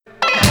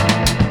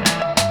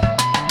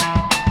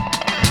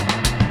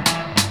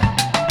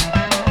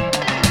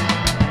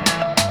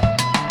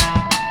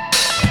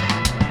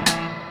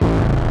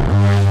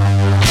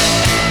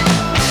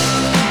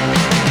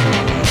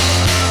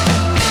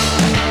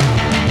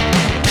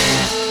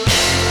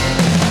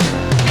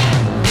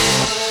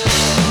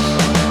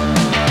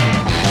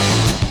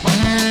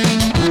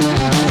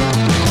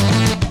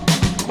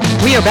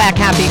are back.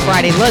 Happy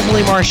Friday.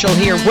 Leslie Marshall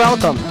here.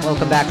 Welcome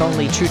back.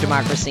 Only True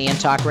Democracy and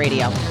Talk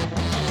Radio.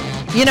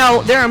 You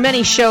know, there are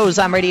many shows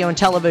on radio and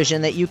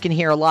television that you can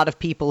hear a lot of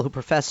people who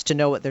profess to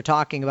know what they're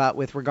talking about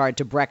with regard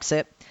to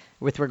Brexit,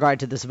 with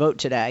regard to this vote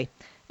today,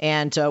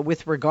 and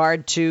with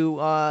regard to,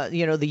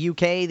 the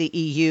UK, the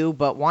EU,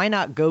 but why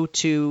not go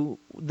to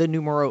the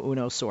numero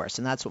uno source?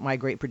 And that's what my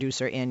great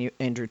producer,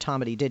 Andrew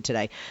Tomedy, did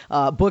today,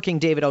 booking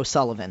David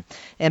O'Sullivan.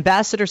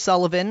 Ambassador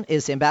Sullivan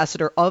is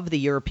ambassador of the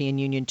European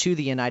Union to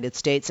the United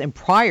States, and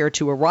prior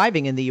to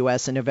arriving in the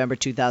U.S. in November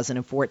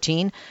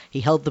 2014,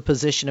 he held the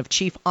position of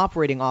Chief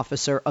Operating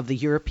Officer of the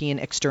European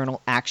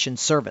External Action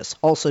Service,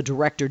 also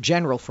Director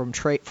General for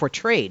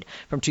Trade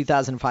from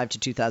 2005 to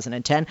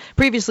 2010,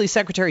 previously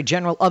Secretary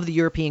General of the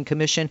European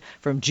Commission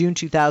from June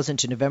 2000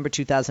 to November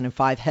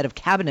 2005, Head of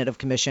Cabinet of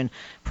Commission,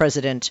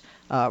 President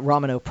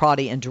Romano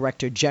Prodi, and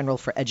Director General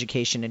for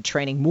Education and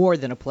Training. More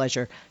than a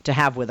pleasure to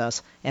have with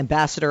us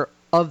Ambassador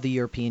of the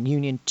European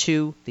Union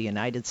to the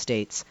United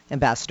States,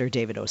 Ambassador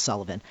David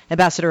O'Sullivan.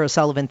 Ambassador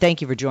O'Sullivan,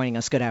 thank you for joining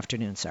us. Good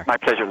afternoon, sir. My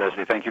pleasure,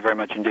 Leslie. Thank you very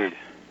much indeed.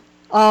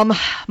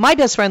 My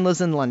best friend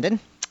lives in London,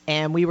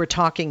 and we were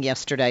talking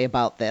yesterday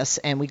about this,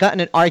 and we got in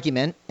an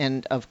argument,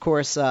 and of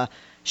course,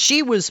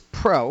 she was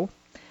pro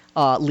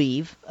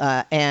leave,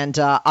 and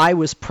I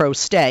was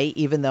pro-stay.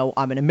 Even though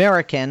I'm an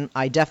American,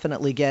 I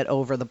definitely get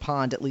over the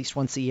pond at least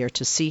once a year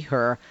to see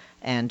her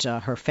and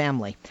her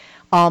family.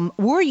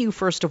 Were you,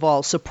 first of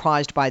all,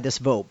 surprised by this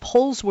vote?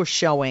 Polls were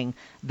showing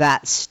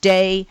that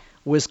stay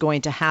was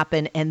going to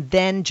happen, and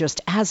then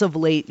just as of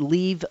late,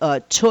 leave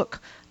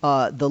took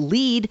the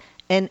lead.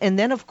 And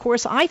then, of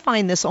course, I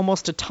find this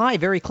almost a tie,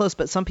 very close,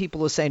 but some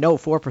people will say, no,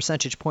 4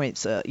 percentage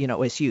points,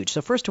 is huge.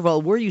 So first of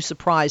all, were you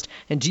surprised,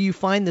 and do you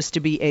find this to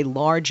be a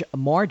large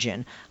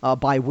margin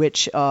by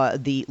which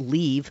the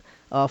Leave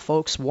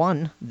folks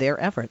won their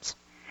efforts?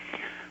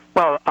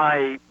 Well,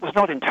 I was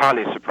not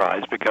entirely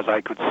surprised because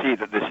I could see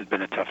that this had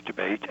been a tough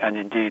debate, and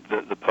indeed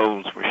the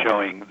polls were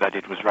showing that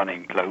it was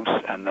running close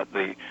and that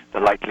the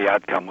likely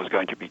outcome was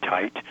going to be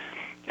tight.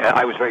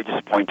 I was very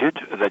disappointed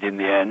that in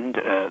the end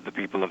the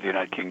people of the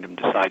United Kingdom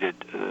decided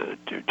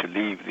to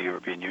leave the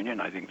European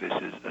Union. I think this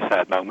is a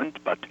sad moment,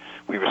 but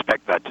we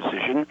respect that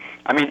decision.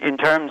 I mean, in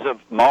terms of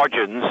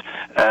margins,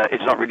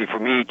 it's not really for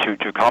me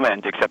to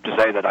comment except to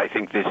say that I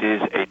think this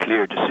is a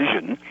clear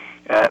decision.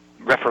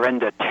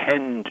 Referenda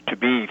tend to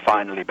be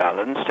finally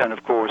balanced, and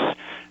of course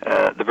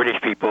the British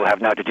people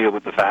have now to deal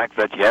with the fact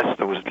that, yes,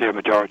 there was a clear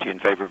majority in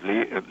favour of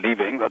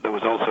leaving, but there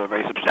was also a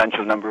very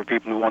substantial number of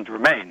people who want to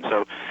remain.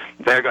 So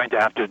they're going to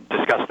have to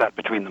discuss that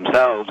between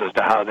themselves as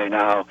to how they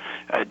now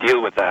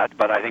deal with that.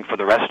 But I think for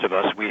the rest of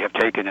us, we have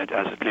taken it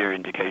as a clear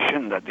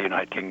indication that the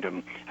United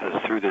Kingdom has,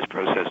 through this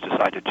process,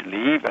 decided to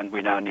leave, and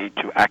we now need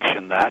to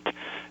action that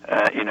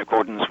in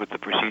accordance with the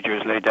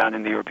procedures laid down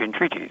in the European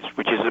treaties,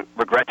 which is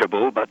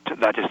regrettable, but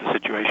that is the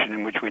situation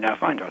in which we now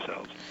find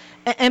ourselves.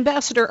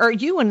 Ambassador, are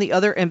you and the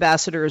other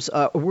ambassadors,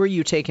 were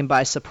you taken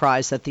by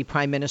surprise that the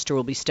Prime Minister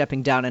will be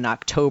stepping down in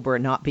October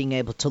and not being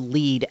able to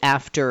lead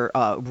after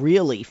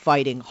really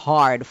fighting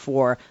hard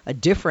for a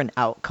different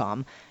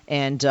outcome?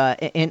 And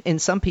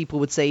some people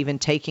would say even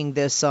taking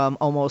this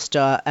almost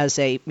as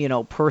a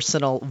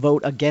personal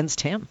vote against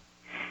him.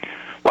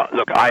 Well,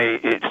 look,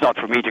 it's not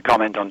for me to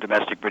comment on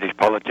domestic British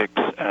politics.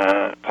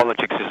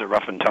 Politics is a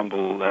rough and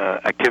tumble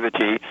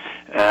activity,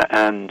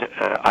 and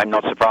I'm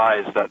not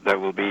surprised that there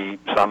will be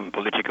some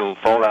political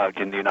fallout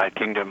in the United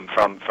Kingdom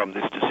from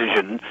this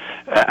decision.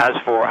 As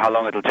for how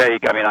long it'll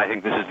take, I mean, I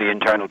think this is the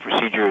internal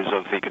procedures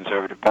of the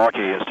Conservative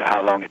Party as to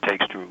how long it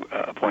takes to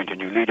appoint a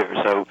new leader.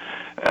 So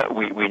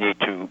we need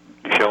to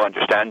show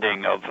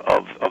understanding of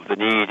the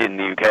need in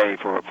the UK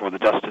for the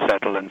dust to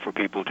settle and for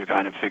people to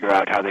kind of figure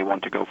out how they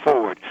want to go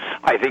forward.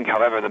 I think,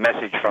 however, the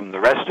message from the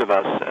rest of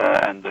us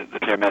and the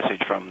clear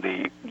message from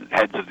the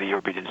heads of the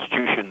European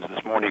institutions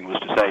this morning was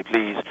to say,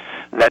 please,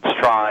 let's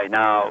try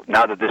now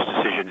that this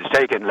decision is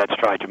taken, let's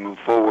try to move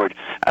forward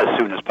as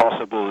soon as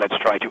possible. Let's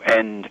try to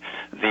end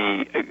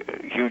the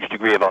huge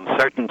degree of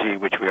uncertainty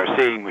which we are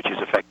seeing, which is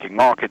affecting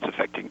markets,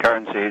 affecting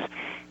currencies.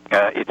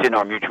 It's in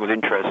our mutual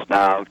interest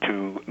now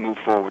to move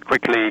forward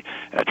quickly,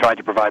 try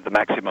to provide the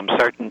maximum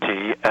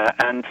certainty,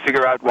 and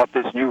figure out what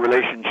this new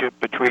relationship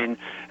between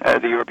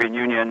the European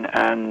Union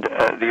and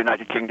the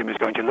United Kingdom is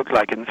going to look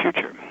like in the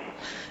future.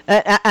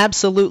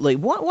 Absolutely.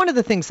 One of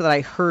the things that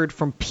I heard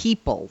from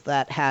people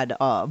that had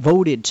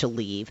voted to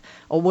leave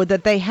were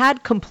that they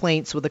had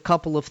complaints with a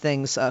couple of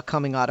things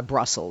coming out of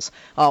Brussels.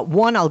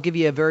 One, I'll give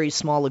you a very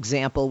small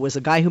example, was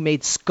a guy who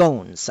made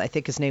scones. I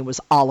think his name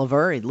was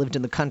Oliver. He lived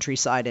in the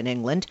countryside in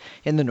England,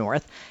 in the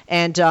north.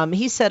 And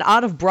he said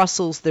out of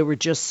Brussels there were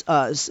just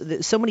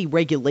so many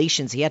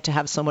regulations. He had to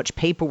have so much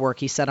paperwork.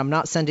 He said, I'm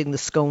not sending the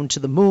scone to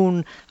the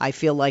moon. I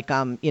feel like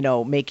I'm,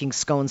 making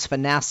scones for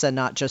NASA,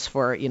 not just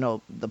for,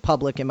 the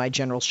public in my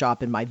general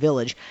shop in my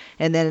village.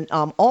 And then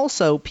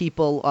also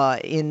people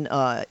in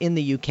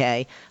the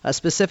UK,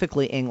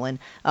 specifically England,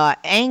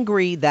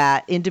 angry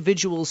that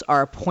individuals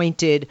are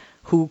appointed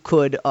who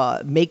could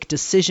make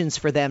decisions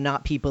for them,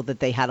 not people that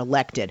they had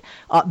elected.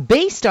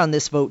 Based on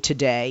this vote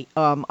today,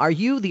 are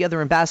you, the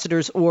other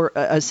ambassadors, or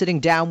sitting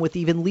down with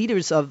even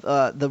leaders of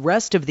the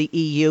rest of the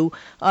EU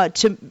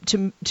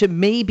to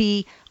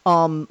maybe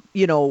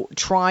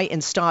try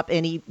and stop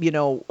any,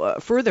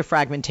 further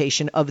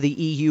fragmentation of the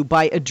EU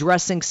by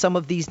addressing some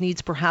of these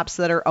needs perhaps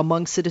that are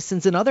among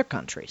citizens in other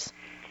countries?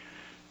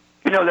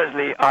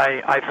 Leslie,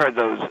 I've heard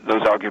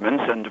those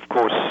arguments, and of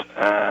course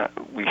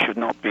we should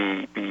not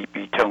be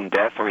tone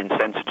deaf or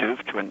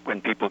insensitive to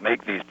when people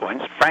make these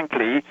points.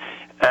 Frankly,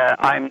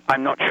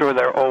 I'm not sure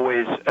they're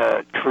always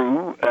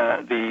true.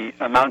 The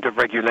amount of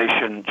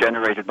regulation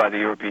generated by the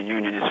European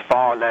Union is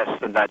far less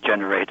than that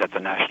generated at the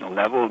national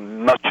level.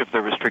 Much of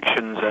the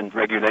restrictions and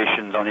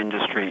regulations on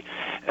industry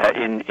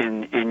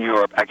in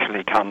Europe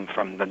actually come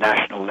from the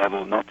national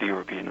level, not the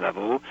European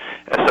level.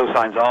 So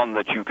signs on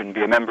that you can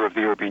be a member of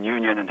the European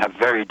Union and have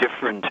very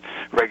different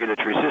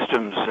regulatory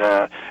systems,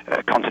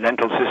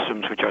 continental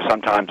systems which are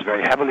sometimes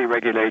very heavily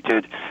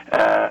regulated,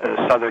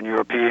 Southern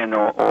European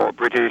or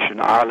British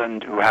and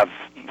Ireland who have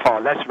far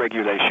less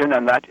regulation,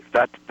 and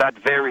that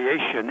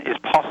variation is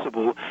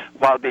possible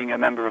while being a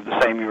member of the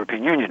same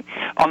European Union.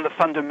 On the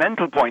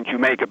fundamental point you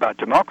make about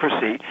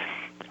democracy,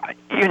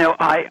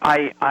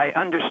 I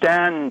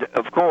understand,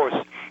 of course,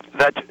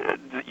 that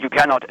you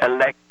cannot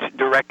elect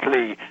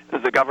directly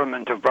the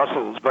government of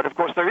Brussels, but of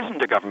course there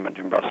isn't a government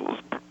in Brussels.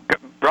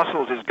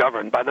 Brussels is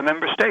governed by the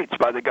member states,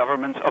 by the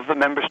governments of the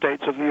member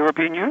states of the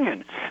European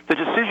Union. The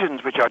decisions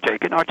which are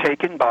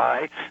taken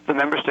by the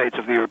member states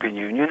of the European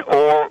Union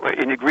or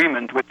in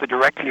agreement with the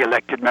directly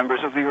elected members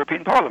of the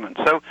European Parliament.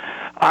 So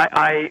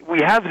we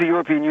have the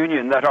European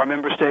Union that our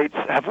member states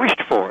have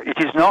wished for. It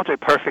is not a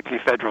perfectly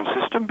federal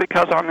system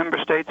because our member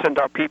states and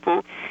our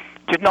people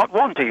did not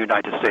want a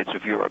United States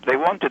of Europe. They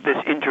wanted this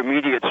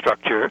intermediate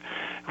structure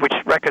which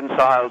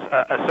reconciles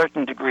a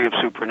certain degree of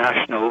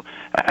supranational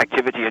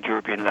activity at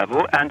European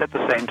level and at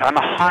the same time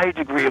a high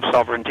degree of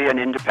sovereignty and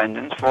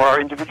independence for our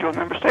individual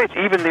member states.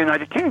 Even the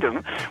United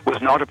Kingdom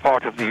was not a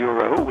part of the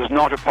Euro, was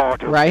not a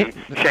part of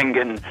the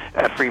Schengen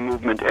free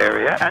movement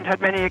area, and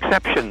had many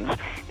exceptions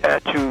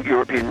to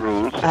European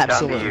rules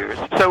down the years.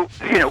 So,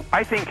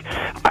 I think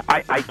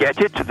I get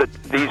it that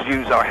these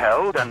views are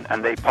held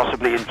and they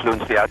possibly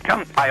influence the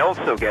outcome. I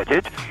also get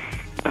it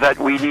that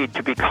we need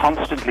to be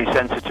constantly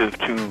sensitive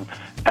to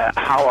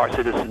how our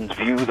citizens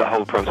view the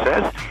whole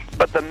process,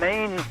 but the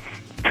main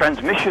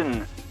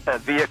transmission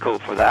vehicle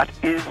for that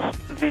is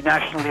the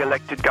nationally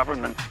elected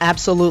government.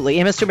 Absolutely.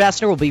 And Mr.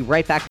 Ambassador, we'll be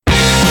right back.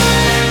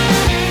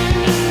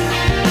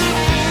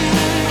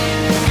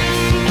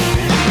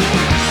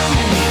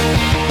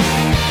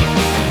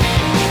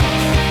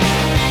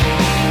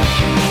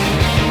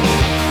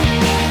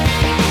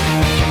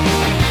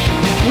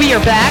 We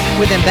are back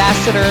with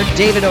Ambassador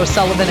David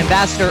O'Sullivan,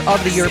 Ambassador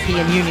of the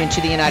European Union to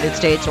the United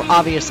States. We're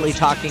obviously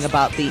talking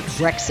about the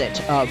Brexit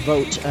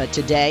vote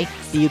today.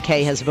 The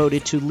UK has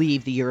voted to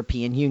leave the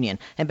European Union.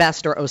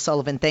 Ambassador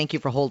O'Sullivan, thank you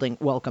for holding.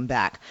 Welcome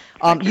back.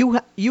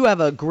 You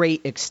have a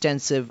great,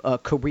 extensive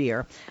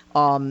career.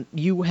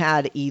 You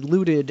had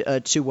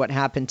alluded to what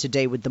happened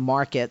today with the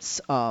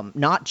markets,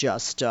 not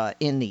just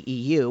in the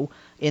EU,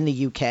 in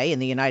the UK, in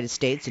the United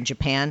States, in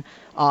Japan.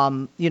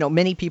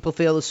 Many people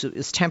feel this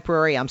is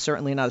temporary. I'm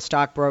certainly not a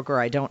stockbroker.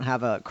 I don't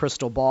have a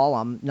crystal ball.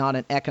 I'm not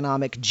an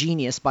economic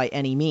genius by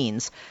any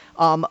means.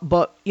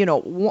 But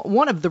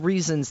one of the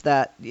reasons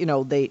that,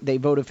 they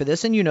voted for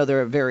this, and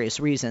there are various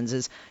reasons,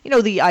 is,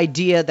 the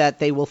idea that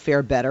they will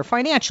fare better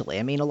financially.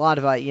 I mean, a lot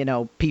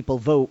of, people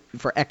vote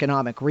for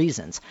economic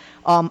reasons.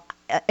 And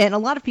a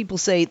lot of people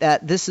say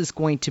that this is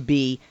going to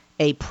be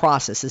a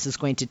process. This is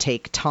going to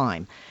take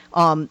time.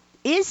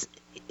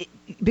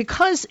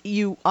 Because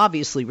you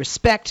obviously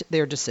respect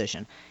their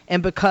decision,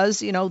 and because,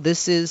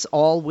 this is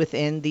all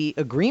within the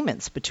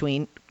agreements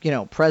between,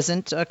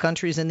 present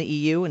countries in the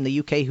EU and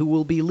the UK who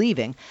will be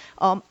leaving,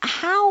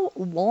 how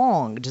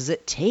long does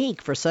it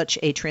take for such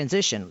a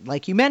transition?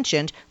 Like you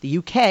mentioned, the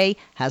UK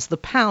has the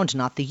pound,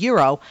 not the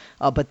euro,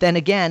 but then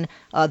again,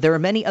 there are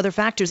many other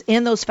factors,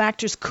 and those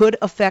factors could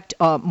affect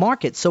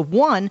markets. So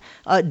one,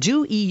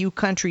 do EU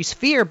countries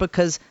fear,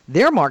 because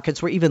their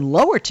markets were even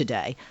lower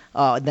today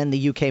than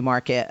the UK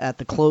market at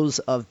the close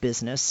of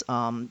business,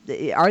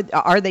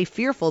 are they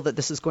fearful that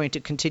this is going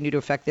to continue to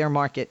affect their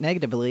market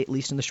negatively, at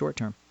least in the short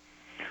term?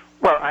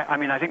 Well,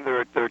 I think there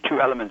are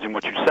two elements in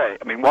what you say.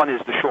 I mean, one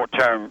is the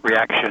short-term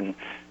reaction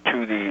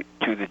to the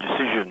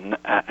decision,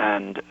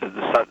 and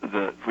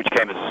which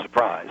came as a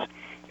surprise,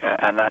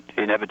 and that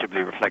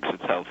inevitably reflects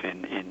itself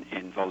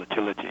in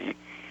volatility.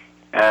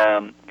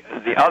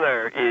 The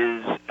other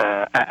is,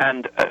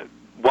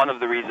 one of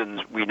the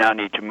reasons we now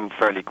need to move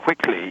fairly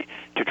quickly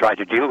to try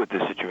to deal with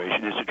this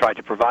situation is to try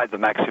to provide the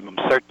maximum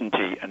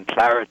certainty and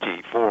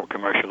clarity for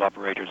commercial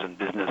operators and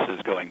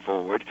businesses going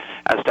forward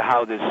as to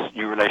how this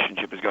new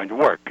relationship is going to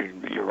work.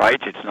 You're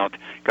right, it's not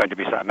going to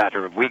be a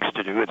matter of weeks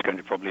to do, it's going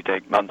to probably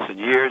take months and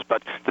years,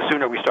 but the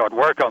sooner we start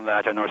work on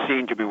that and are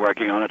seen to be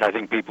working on it, I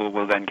think people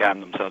will then calm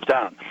themselves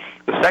down.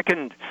 The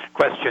second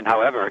question,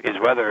 however, is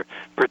whether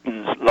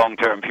Britain's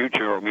long-term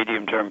future or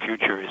medium-term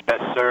future is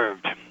best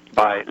served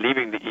by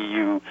leaving the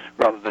EU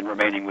rather than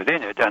remaining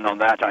within it. And on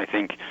that, I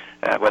think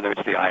whether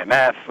it's the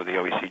IMF or the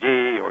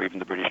OECD or even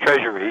the British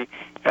Treasury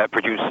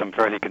produce some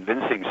fairly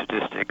convincing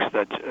statistics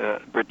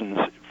that Britain's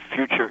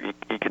future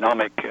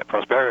economic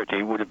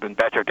prosperity would have been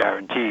better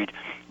guaranteed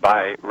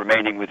by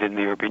remaining within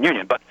the European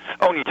Union. But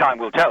only time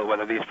will tell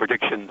whether these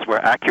predictions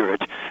were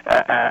accurate,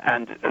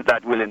 and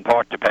that will in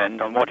part depend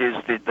on what is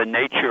the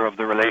nature of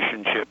the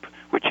relationship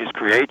which is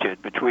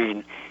created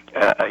between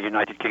a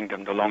United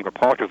Kingdom, no longer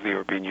part of the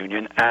European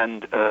Union,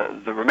 and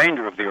the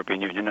remainder of the European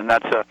Union. And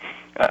that's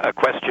a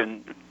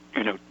question,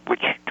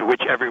 to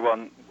which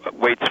everyone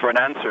waits for an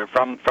answer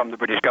from the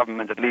British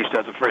government, at least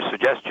as a first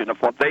suggestion of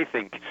what they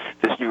think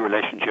this new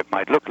relationship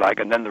might look like,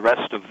 and then the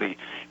rest of the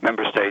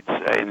member states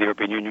in the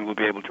European Union will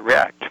be able to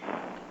react.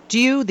 Do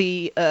you,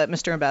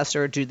 Mr.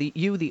 Ambassador,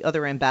 the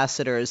other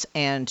ambassadors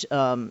and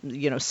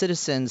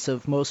citizens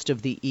of most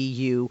of the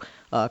EU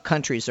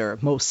countries, or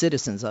most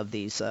citizens of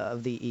the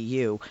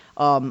EU,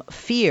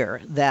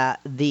 fear that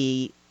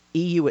the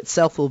EU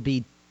itself will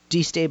be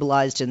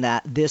destabilized and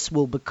that this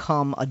will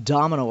become a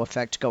domino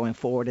effect going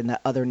forward and that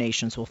other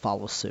nations will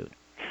follow suit?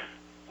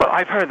 Well,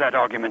 I've heard that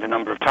argument a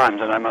number of times,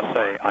 and I must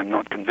say I'm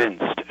not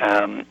convinced.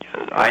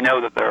 I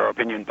know that there are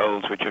opinion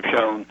polls which have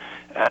shown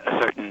a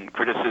certain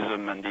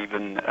criticism and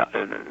even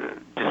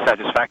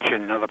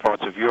dissatisfaction in other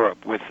parts of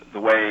Europe with the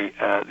way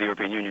the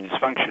European Union is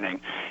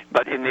functioning.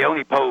 But in the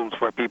only polls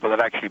where people have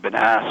actually been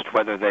asked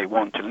whether they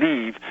want to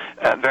leave,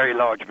 very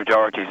large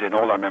majorities in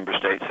all our member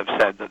states have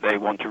said that they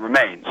want to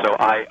remain. So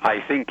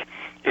I think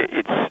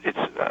it's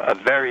a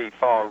very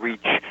far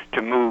reach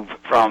to move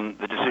from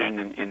the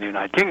decision in the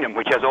United Kingdom,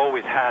 which has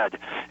always had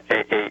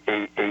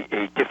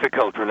a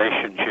difficult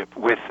relationship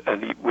with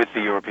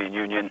the European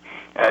Union,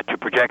 to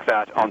project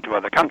that onto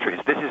other countries.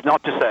 This is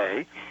not to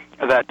say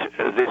that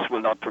this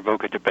will not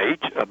provoke a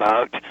debate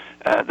about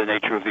the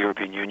nature of the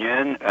European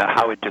Union,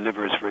 how it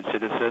delivers for its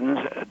citizens,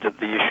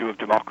 the issue of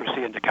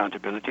democracy and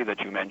accountability that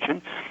you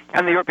mentioned.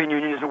 And the European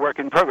Union is a work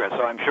in progress,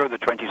 so I'm sure the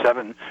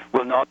 27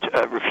 will not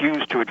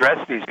refuse to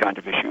address these kind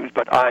of issues,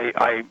 but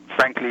I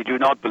frankly do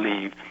not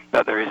believe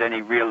that there is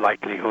any real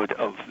likelihood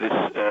of this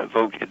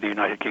vote in the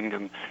United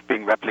Kingdom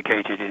being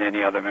replicated in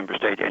any other member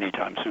state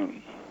anytime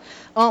soon.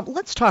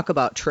 Let's talk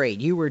about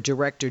trade. You were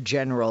Director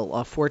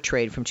General for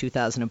Trade from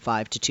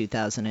 2005 to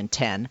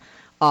 2010.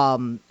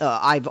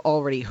 I've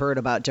already heard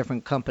about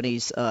different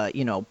companies.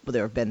 There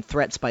have been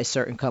threats by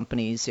certain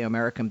companies,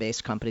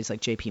 American-based companies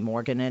like J.P.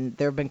 Morgan, and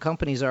there have been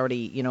companies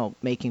already,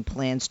 making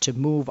plans to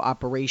move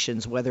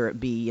operations, whether it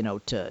be,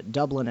 to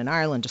Dublin and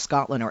Ireland, to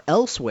Scotland, or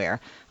elsewhere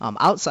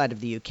outside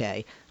of the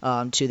UK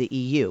to the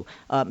EU.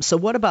 So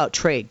what about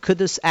trade? Could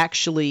this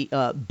actually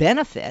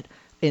benefit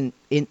in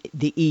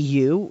the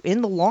EU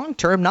in the long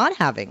term, not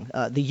having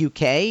the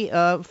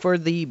UK for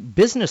the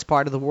business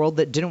part of the world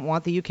that didn't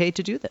want the UK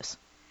to do this?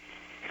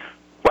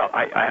 Well,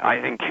 I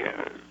think,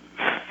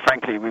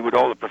 frankly, we would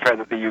all prefer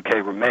that the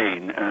UK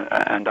remain,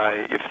 and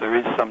if there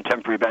is some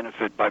temporary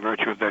benefit by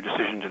virtue of their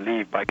decision to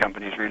leave by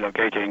companies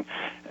relocating,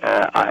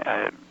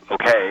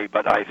 okay,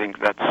 but I think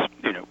that's,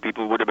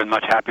 people would have been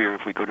much happier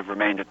if we could have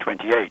remained at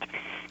 28.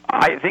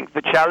 I think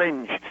the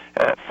challenge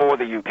for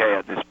the UK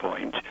at this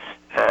point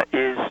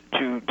is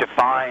to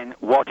define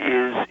what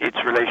is its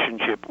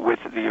relationship with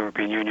the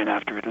European Union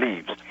after it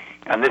leaves.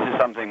 And this is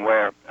something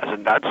where, as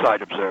an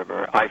outside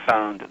observer, I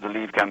found the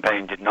Leave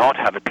campaign did not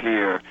have a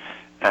clear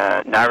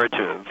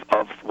narrative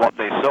of what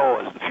they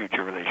saw as the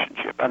future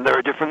relationship. And there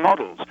are different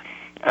models.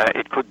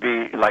 It could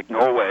be like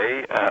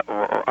Norway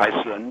or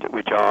Iceland,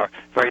 which are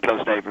very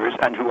close neighbors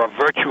and who are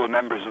virtual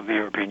members of the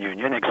European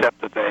Union,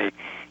 except that they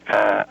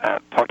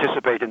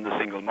participate in the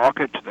single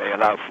market, they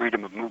allow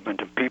freedom of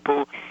movement of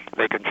people,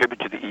 they contribute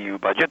to the EU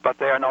budget, but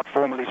they are not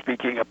formally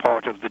speaking a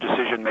part of the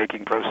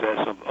decision-making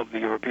process of the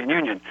European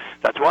Union.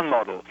 That's one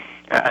model.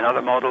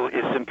 Another model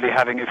is simply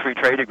having a free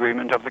trade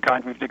agreement of the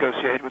kind we've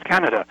negotiated with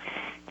Canada.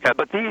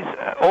 But these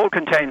all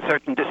contain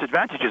certain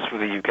disadvantages for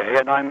the UK,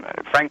 and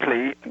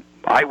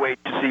I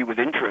wait to see with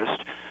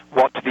interest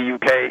what the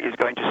UK is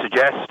going to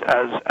suggest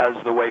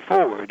as the way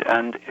forward.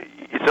 And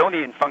it's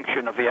only in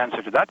function of the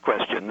answer to that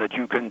question that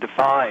you can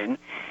define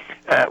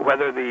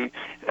whether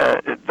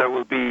there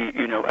will be,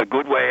 a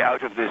good way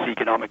out of this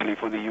economically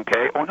for the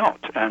UK or not.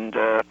 And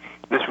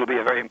this will be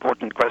a very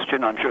important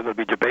question. I'm sure there'll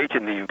be debate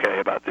in the UK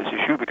about this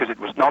issue because it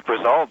was not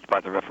resolved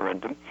by the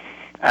referendum.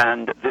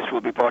 and this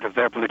will be part of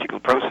their political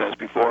process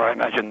before I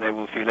imagine they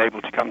will feel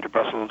able to come to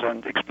Brussels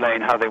and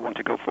explain how they want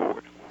to go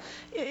forward.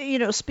 You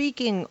know,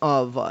 speaking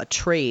of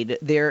trade,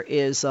 there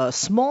is a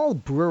small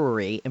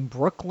brewery in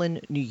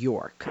Brooklyn, New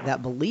York,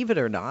 that, believe it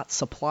or not,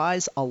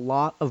 supplies a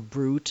lot of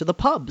brew to the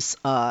pubs,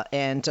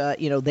 and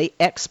they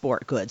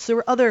export goods. There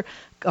are other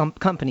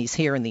companies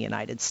here in the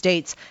United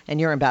States, and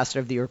you're ambassador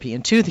of the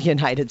European to the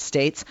United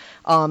States.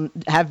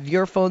 Have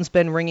your phones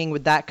been ringing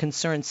with that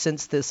concern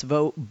since this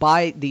vote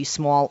by the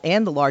small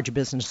and the large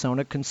business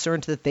owner,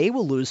 concerned that they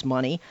will lose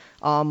money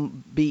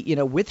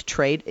with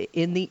trade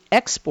in the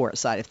export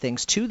side of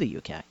things to the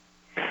UK?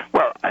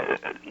 Well,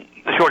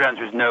 the short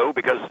answer is no,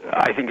 because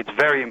I think it's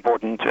very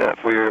important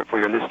for your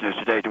listeners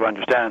today to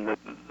understand that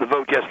the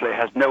vote yesterday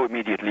has no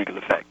immediate legal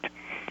effect,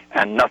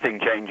 and nothing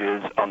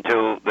changes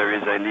until there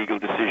is a legal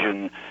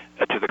decision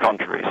to the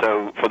contrary.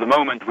 So for the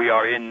moment, we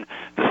are in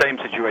the same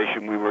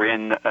situation we were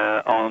in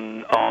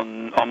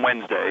on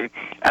Wednesday,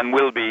 and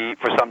will be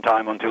for some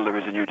time until there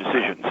is a new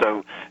decision.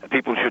 So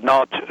people should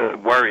not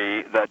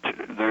worry that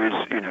there is,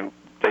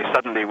 they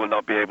suddenly will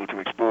not be able to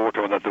export,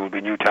 or that there will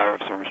be new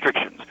tariffs or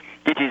restrictions.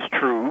 It is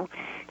true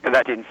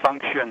that in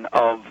function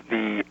of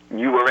the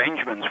new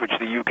arrangements which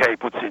the UK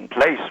puts in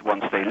place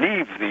once they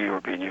leave the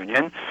European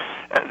Union,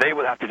 they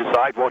will have to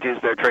decide what is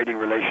their trading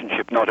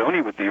relationship, not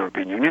only with the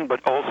European Union,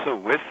 but also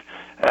with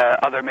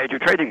other major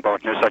trading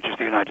partners such as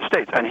the United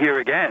States. And here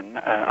again,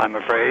 I'm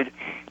afraid,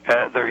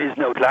 there is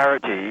no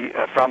clarity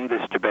from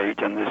this debate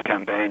and this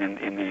campaign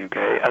in the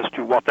UK as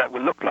to what that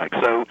will look like.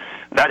 So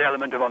that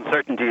element of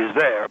uncertainty is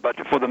there, but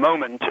for the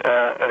moment,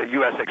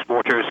 US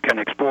exporters can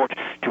export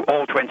to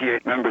all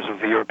 28 members of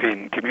the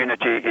European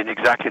community in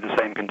exactly the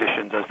same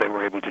conditions as they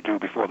were able to do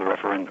before the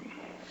referendum.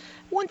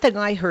 One thing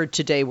I heard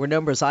today were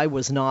numbers I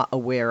was not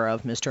aware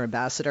of, Mr.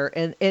 Ambassador,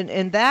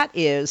 and that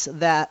is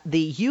that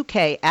the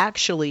UK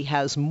actually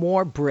has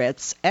more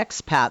Brits,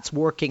 expats,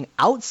 working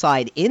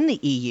outside in the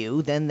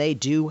EU than they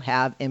do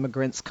have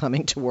immigrants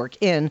coming to work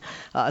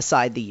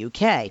inside the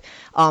UK.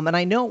 And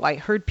I know I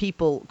heard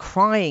people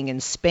crying in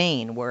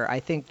Spain, where I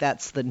think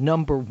that's the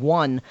number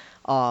one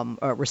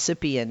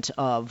recipient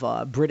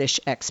of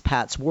British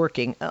expats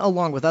working,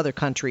 along with other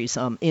countries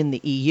in the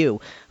EU.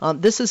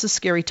 This is a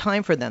scary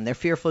time for them. They're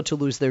fearful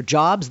to lose their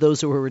jobs. Those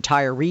who are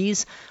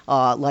retirees,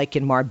 like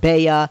in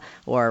Marbella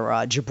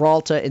or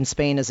Gibraltar in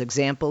Spain as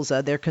examples,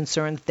 they're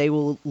concerned that they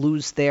will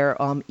lose their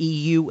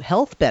EU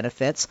health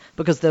benefits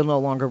because they'll no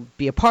longer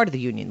be a part of the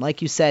union.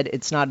 Like you said,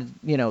 it's not,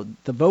 the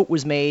vote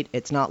was made.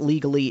 It's not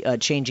legally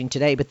changing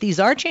today, but these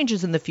are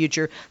changes in the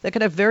future that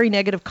could have very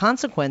negative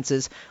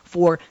consequences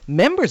for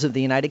members of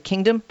the United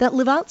Kingdom that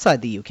live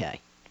outside the UK.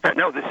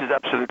 No, this is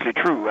absolutely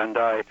true, and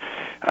I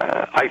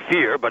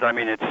fear, but I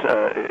mean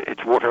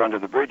it's water under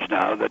the bridge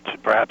now, that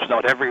perhaps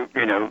not every,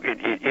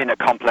 in a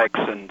complex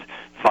and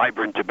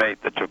vibrant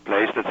debate that took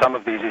place, that some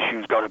of these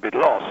issues got a bit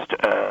lost,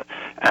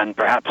 and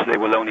perhaps they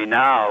will only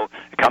now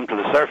come to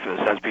the surface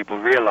as people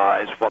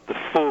realize what the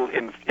full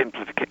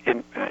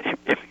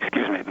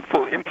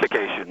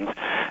implications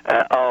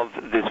of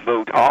this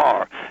vote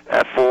are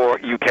for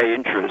UK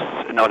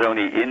interests, not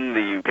only in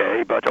the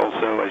UK but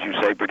also, as you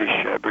say, British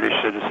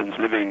citizens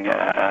living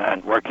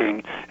and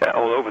working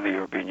all over the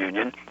European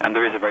Union, and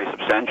there is a very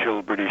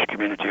substantial British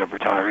community of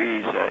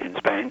retirees in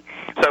Spain.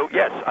 So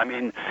yes, I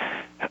mean,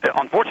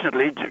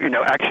 unfortunately,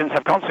 actions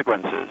have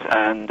consequences,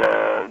 and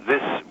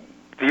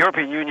the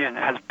European Union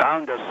has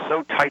bound us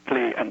so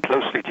tightly and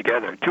closely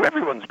together, to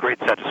everyone's great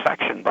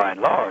satisfaction by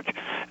and large,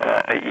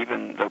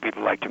 even though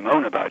people like to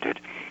moan about it,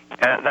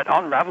 that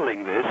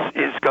unraveling this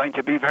is going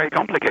to be very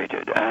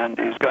complicated and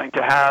is going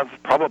to have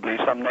probably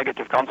some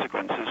negative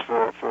consequences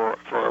for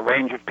a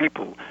range of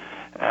people.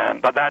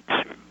 But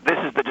this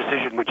is the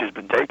decision which has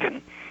been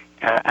taken,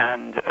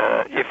 and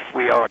if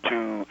we are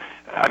to,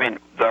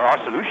 there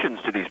are solutions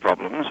to these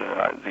problems.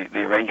 The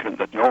arrangement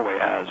that Norway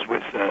has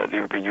with the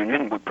European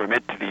Union would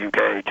permit the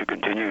UK to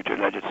continue to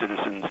let its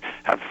citizens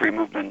have free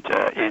movement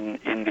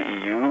in the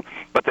EU,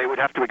 but they would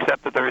have to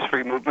accept that there is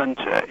free movement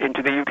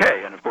into the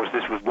UK. And of course,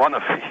 this was one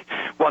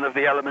of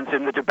the elements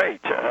in the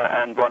debate,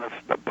 and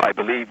I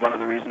believe, one of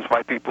the reasons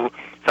why people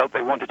felt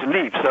they wanted to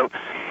leave. So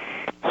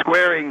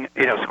squaring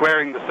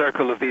the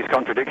circle of these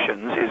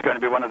contradictions is going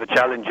to be one of the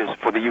challenges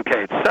for the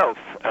UK itself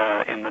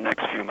in the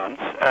next few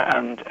months,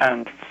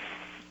 and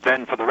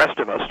then for the rest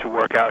of us to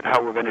work out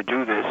how we're going to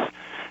do this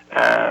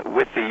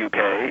with the UK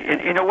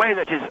in a way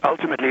that is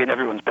ultimately in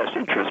everyone's best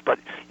interest. But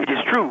it is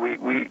true,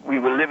 we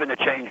will live in a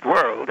changed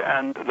world,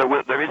 and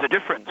there is a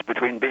difference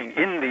between being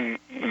in the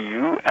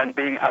EU and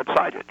being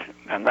outside it,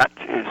 and that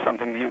is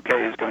something the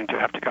UK is going to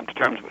have to come to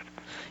terms with.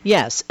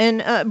 Yes,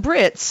 and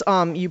Brits,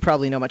 you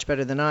probably know much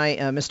better than I,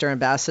 Mr.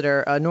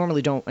 Ambassador,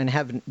 normally don't and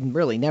have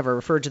really never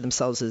referred to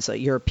themselves as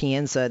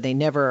Europeans. They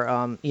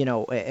never,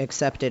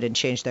 accepted and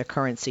changed their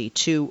currency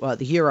to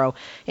the euro.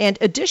 And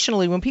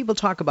additionally, when people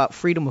talk about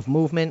freedom of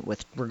movement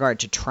with regard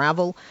to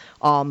travel,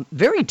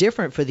 very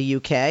different for the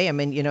UK. I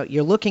mean,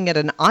 you're looking at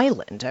an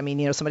island. I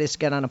mean, somebody has to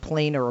get on a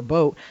plane or a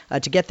boat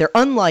to get there.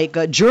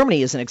 Unlike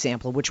Germany, as an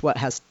example, which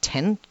has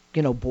 10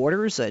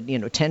 borders,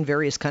 10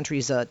 various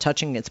countries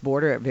touching its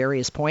border at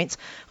various points.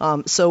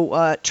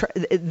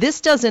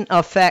 This doesn't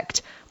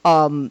affect,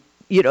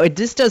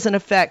 this doesn't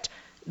affect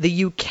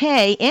the UK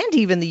and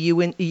even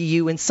the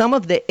EU in some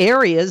of the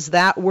areas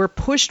that were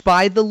pushed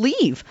by the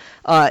Leave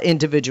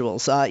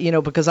individuals,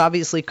 because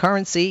obviously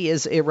currency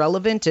is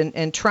irrelevant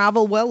and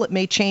travel, well, it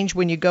may change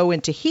when you go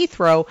into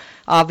Heathrow,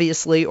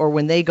 obviously, or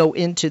when they go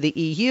into the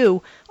EU,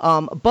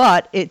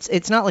 but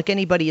it's not like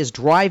anybody is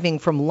driving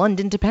from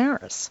London to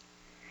Paris.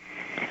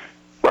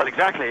 Well,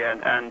 exactly,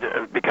 and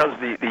because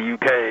the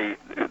UK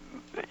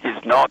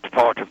is not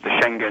part of the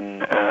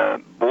Schengen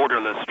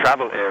borderless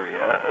travel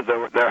area,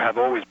 there have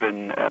always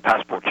been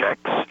passport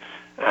checks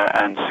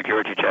and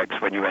security checks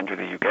when you enter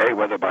the UK,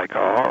 whether by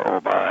car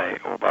or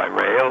by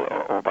rail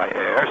or by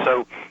air.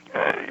 So,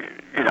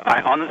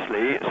 I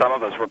honestly, some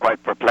of us were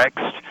quite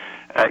perplexed,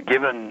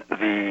 given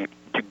the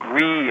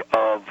degree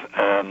of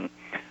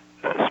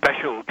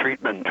special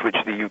treatment which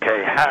the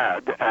UK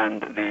had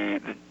and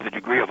the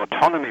degree of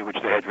autonomy which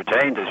they had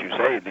retained, as you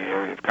say, in the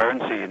area of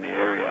currency, in the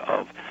area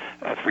of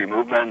free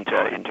movement,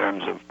 in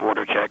terms of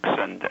border checks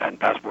and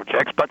passport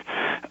checks. But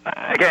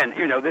again,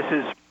 this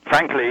is,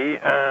 frankly,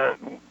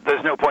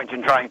 there's no point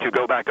in trying to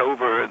go back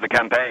over the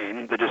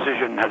campaign. The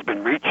decision has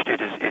been reached.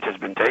 It has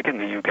been taken.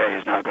 The UK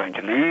is now going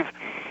to leave.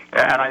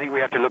 And I think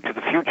we have to look to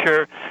the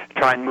future,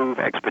 try and move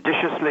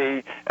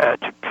expeditiously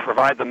to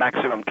provide the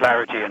maximum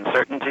clarity and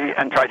certainty,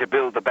 and try to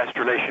build the best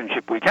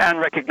relationship we can,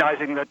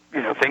 recognizing that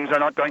things are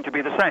not going to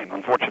be the same,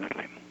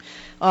 unfortunately.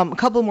 A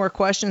couple more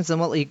questions, and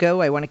we'll let you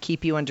go. I want to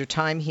keep you under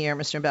time here,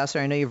 Mr.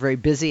 Ambassador. I know you're very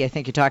busy. I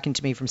think you're talking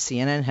to me from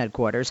CNN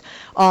headquarters.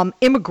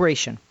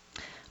 Immigration.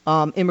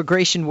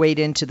 Immigration weighed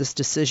into this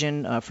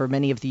decision for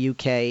many of the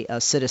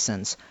UK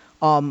citizens.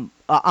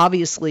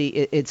 Obviously,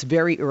 it's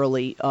very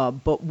early,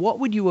 but what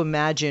would you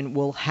imagine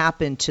will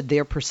happen to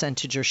their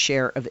percentage or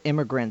share of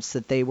immigrants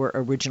that they were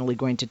originally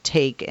going to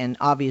take and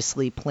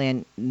obviously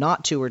plan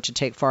not to, or to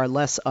take far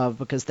less of,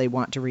 because they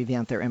want to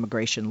revamp their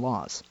immigration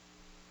laws?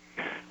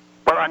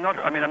 Well, I'm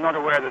not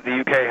aware that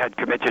the UK had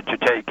committed to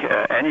take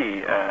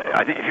any.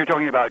 I think if you're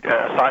talking about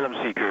asylum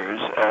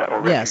seekers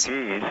or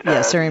refugees,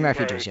 Syrian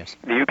refugees, yes.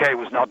 The UK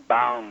was not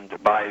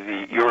bound by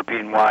the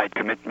European-wide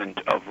commitment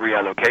of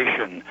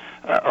reallocation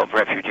of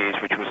refugees,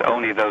 which was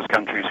only those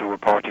countries who were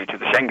party to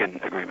the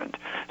Schengen Agreement.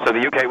 So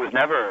the UK was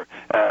never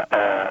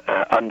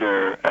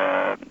under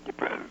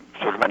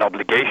sort of an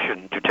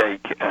obligation to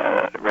take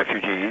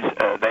refugees.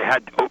 They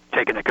had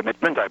taken a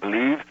commitment, I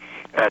believe,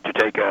 to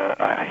take,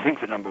 I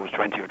think the number was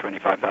 20 or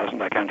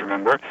 25,000, I can't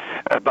remember,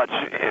 but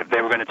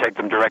they were going to take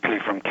them directly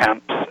from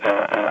camps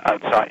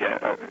outside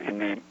in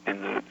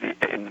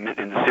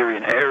the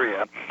Syrian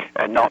area,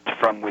 and not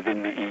from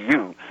within the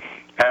EU.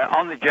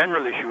 On the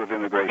general issue of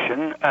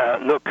immigration,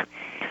 look,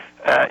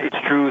 it's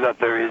true that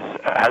there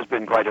has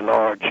been quite a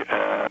large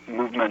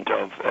movement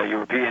of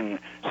European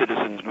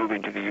citizens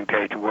moving to the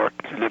UK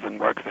to live and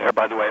work there.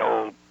 By the way,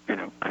 all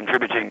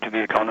contributing to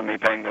the economy,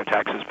 paying their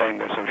taxes, paying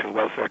their social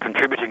welfare,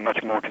 contributing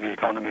much more to the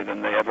economy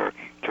than they ever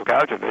took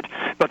out of it.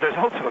 But there's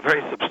also a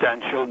very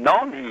substantial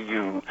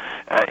non-EU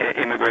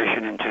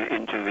immigration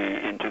into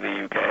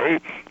the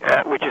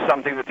UK, which is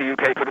something that the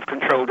UK could have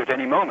controlled at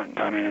any moment.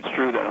 I mean, it's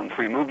true that on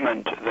free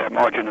movement, their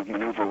margin of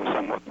maneuver was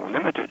somewhat more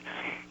limited.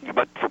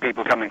 But for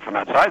people coming from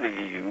outside the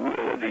EU,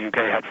 the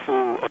UK had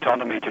full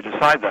autonomy to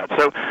decide that.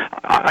 So,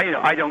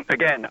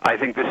 I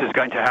think this is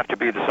going to have to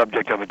be the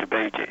subject of a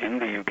debate in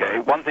the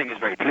UK. One thing is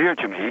very clear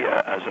to me,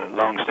 as a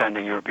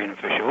long-standing European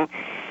official,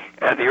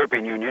 the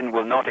European Union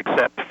will not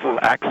accept full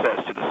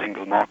access to the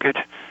single market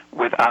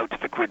without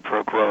the quid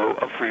pro quo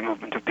of free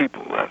movement of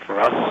people. For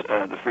us,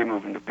 the free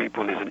movement of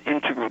people is an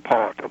integral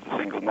part of the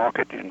single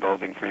market,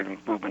 involving free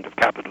movement of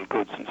capital,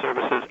 goods and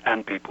services,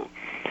 and people.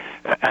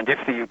 And if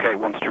the UK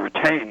wants to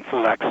retain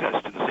full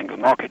access to the single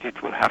market,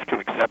 it will have to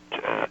accept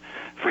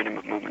freedom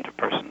of movement of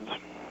persons.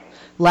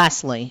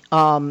 Lastly,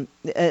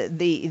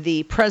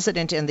 the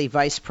president and the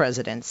vice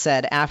president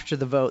said after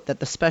the vote that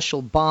the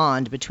special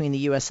bond between the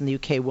U.S. and the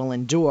UK will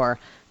endure,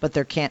 but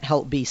there can't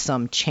help be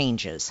some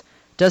changes.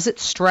 Does it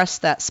stress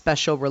that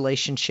special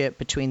relationship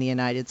between the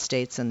United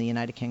States and the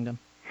United Kingdom?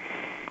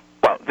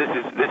 Well, this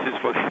is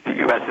for the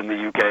U.S. and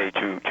the UK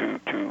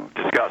to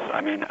discuss.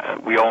 I mean,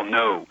 we all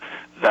know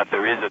that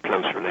there is a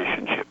close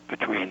relationship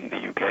between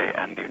the UK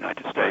and the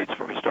United States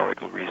for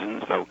historical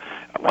reasons, though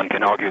one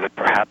can argue that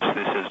perhaps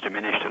this has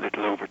diminished a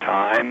little over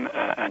time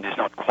and is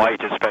not quite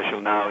as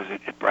special now as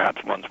it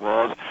perhaps once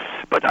was.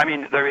 But I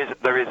mean, there is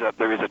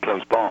a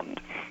close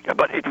bond.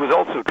 But it was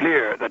also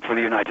clear that for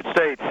the United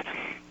States,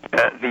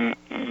 the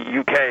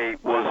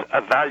UK was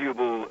a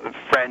valuable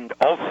friend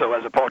also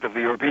as a part of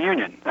the European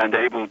Union, and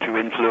able to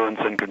influence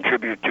and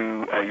contribute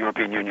to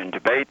European Union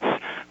debates,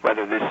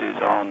 whether this is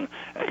on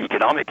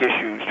economic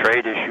issues,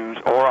 trade issues,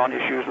 or on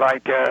issues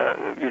like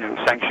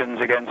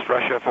sanctions against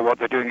Russia for what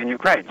they're doing in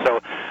Ukraine. So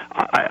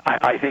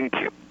I think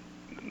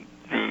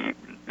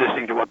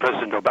listening to what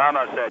President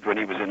Obama said when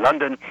he was in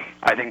London,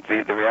 I think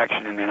the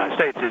reaction in the United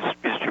States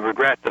is to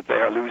regret that they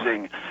are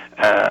losing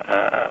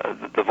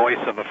the voice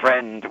voice of a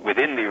friend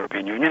within the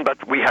European Union, but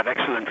we have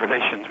excellent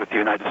relations with the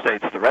United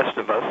States, the rest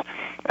of us,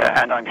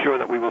 and I'm sure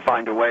that we will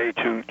find a way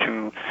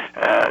to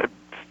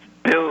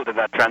build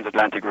that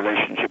transatlantic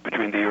relationship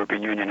between the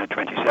European Union and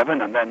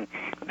 27, and then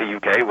the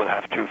UK will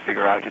have to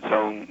figure out its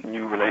own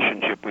new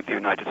relationship with the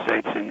United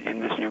States in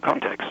this new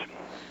context.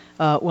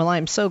 Well,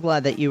 I'm so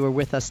glad that you were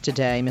with us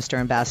today, Mr.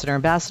 Ambassador.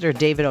 Ambassador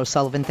David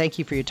O'Sullivan, thank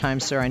you for your time,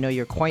 sir. I know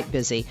you're quite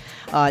busy.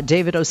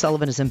 David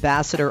O'Sullivan is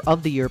Ambassador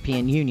of the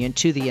European Union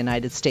to the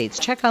United States.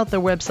 Check out their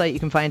website.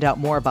 You can find out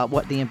more about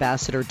what the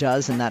ambassador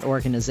does in that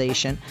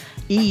organization.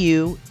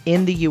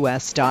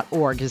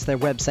 EUintheUS.org is their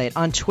website.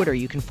 On Twitter,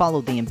 you can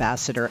follow the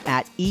ambassador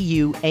at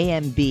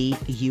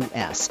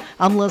EUAMBUS.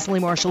 I'm Leslie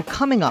Marshall,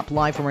 coming up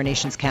live from our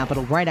nation's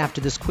capital right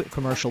after this quick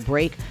commercial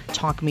break.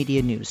 Talk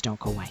Media News. Don't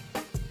go away.